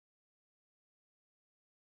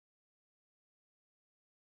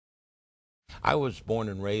I was born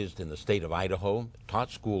and raised in the state of Idaho,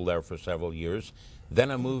 taught school there for several years.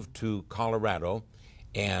 Then I moved to Colorado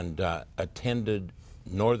and attended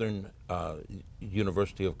Northern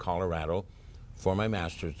University of Colorado for my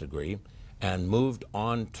master's degree, and moved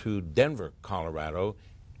on to Denver, Colorado,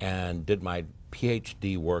 and did my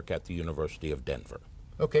PhD work at the University of Denver.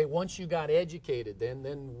 Okay, once you got educated,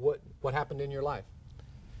 then what happened in your life?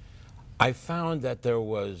 I found that there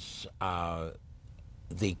was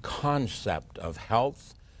the concept of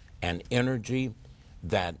health and energy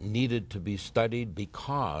that needed to be studied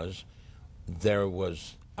because there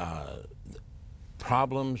was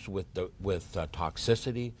problems with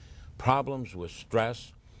toxicity, problems with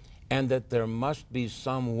stress, and that there must be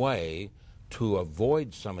some way to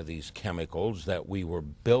avoid some of these chemicals that we were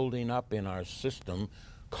building up in our system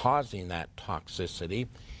causing that toxicity.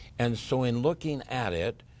 And so in looking at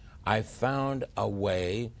it, I found a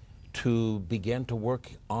way to begin to work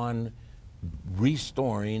on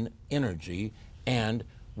restoring energy and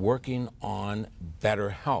working on better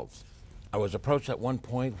health. I was approached at one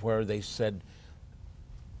point where they said,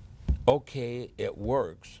 okay, it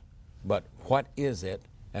works, but what is it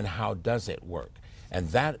and how does it work? And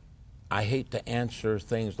that, I hate to answer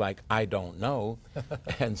things like, I don't know.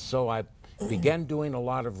 And so I began doing a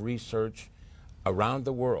lot of research around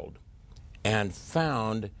the world and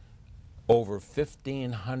found over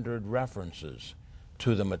 1,500 references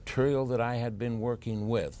to the material that I had been working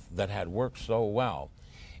with that had worked so well,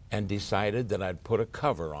 and decided that I'd put a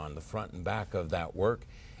cover on the front and back of that work,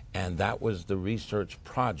 and that was the research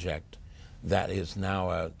project that is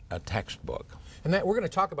now a textbook. And that, we're going to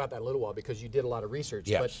talk about that a little while because you did a lot of research.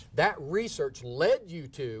 Yes. But that research led you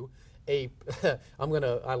to a,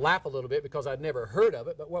 I laugh a little bit because I'd never heard of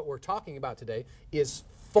it, but what we're talking about today is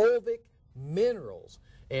fulvic minerals.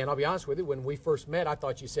 And I'll be honest with you, when we first met, I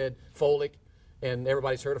thought you said folic, and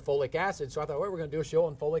everybody's heard of folic acid, so I thought, well, we're going to do a show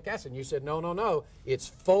on folic acid. And you said, no, no, no, it's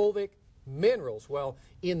fulvic minerals. Well,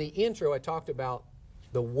 in the intro, I talked about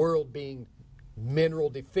the world being mineral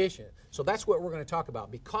deficient. So that's what we're going to talk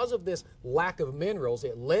about. Because of this lack of minerals,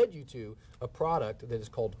 it led you to a product that is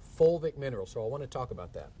called fulvic minerals. So I want to talk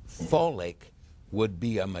about that. Folic would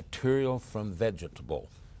be a material from vegetable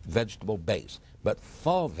base. But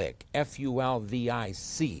fulvic,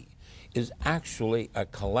 F-U-L-V-I-C, is actually a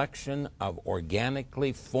collection of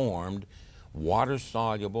organically formed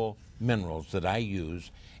water-soluble minerals that I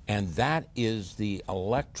use, and that is the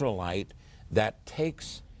electrolyte that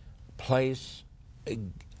takes place,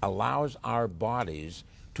 allows our bodies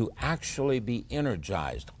to actually be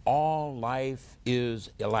energized. All life is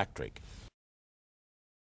electric.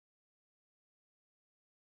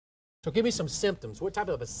 So give me some symptoms. What type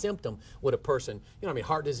of a symptom would a person, I mean,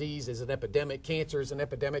 heart disease is an epidemic, cancer is an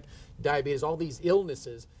epidemic, diabetes, all these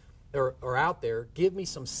illnesses are out there. Give me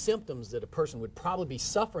some symptoms that a person would probably be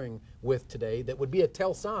suffering with today that would be a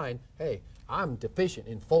tell sign, hey, I'm deficient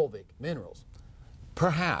in fulvic minerals.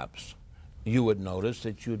 Perhaps you would notice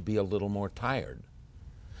that you'd be a little more tired.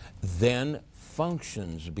 Then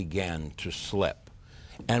functions began to slip,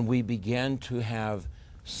 and we began to have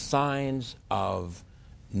signs of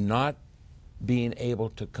not being able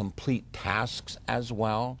to complete tasks as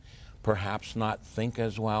well, perhaps not think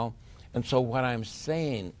as well. And so what I'm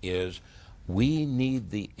saying is we need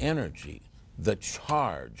the energy, the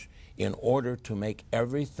charge, in order to make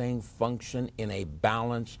everything function in a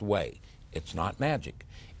balanced way. It's not magic.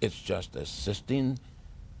 It's just assisting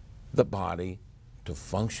the body to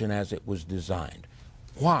function as it was designed.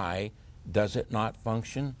 Why does it not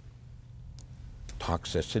function?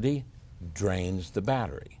 Toxicity drains the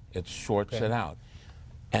battery. It shorts it out.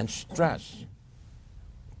 And stress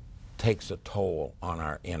takes a toll on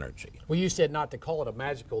our energy. Well, you said not to call it a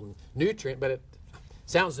magical nutrient, but it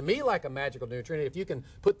sounds to me like a magical nutrient. If you can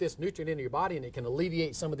put this nutrient into your body and it can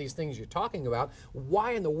alleviate some of these things you're talking about,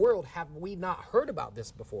 why in the world have we not heard about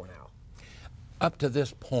this before now? Up to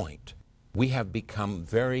this point, we have become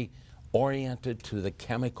very oriented to the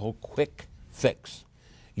chemical quick fix.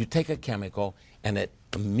 You take a chemical and it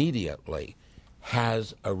immediately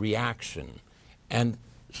has a reaction, and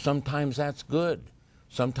sometimes that's good.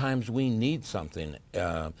 Sometimes we need something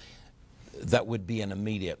that would be an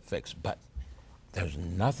immediate fix, but there's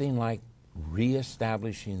nothing like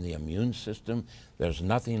reestablishing the immune system. There's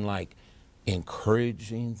nothing like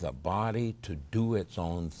encouraging the body to do its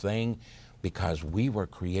own thing, because we were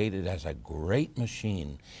created as a great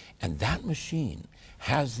machine, and that machine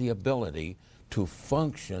has the ability to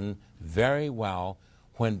function very well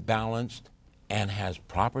when balanced and has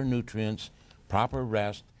proper nutrients, proper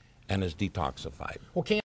rest, and is detoxified. Well,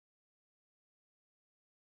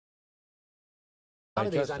 A lot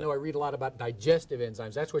of these, I know I read a lot about digestive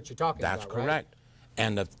enzymes. That's what you're talking That's about, right? correct.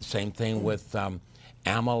 And the same thing with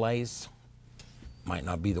amylase. Might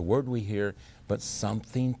not be the word we hear, but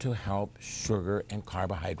something to help sugar and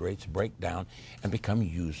carbohydrates break down and become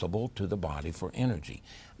usable to the body for energy.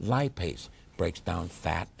 Lipase breaks down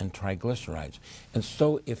fat and triglycerides. And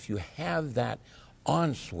so if you have that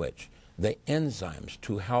on switch, the enzymes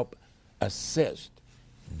to help assist,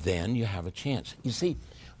 then you have a chance. You see,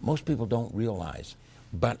 most people don't realize,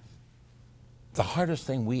 but the hardest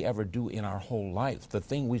thing we ever do in our whole life, the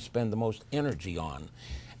thing we spend the most energy on,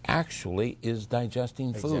 actually is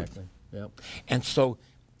digesting food. Exactly. Yep. And so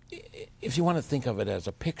if you want to think of it as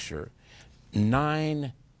a picture,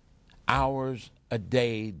 9 hours a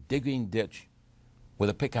day digging ditch with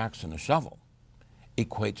a pickaxe and a shovel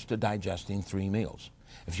equates to digesting 3 meals.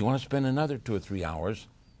 If you want to spend another 2 or 3 hours,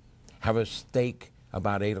 have a steak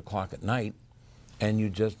about 8 o'clock at night, and you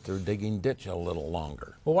just are digging ditch a little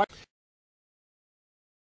longer. Well, why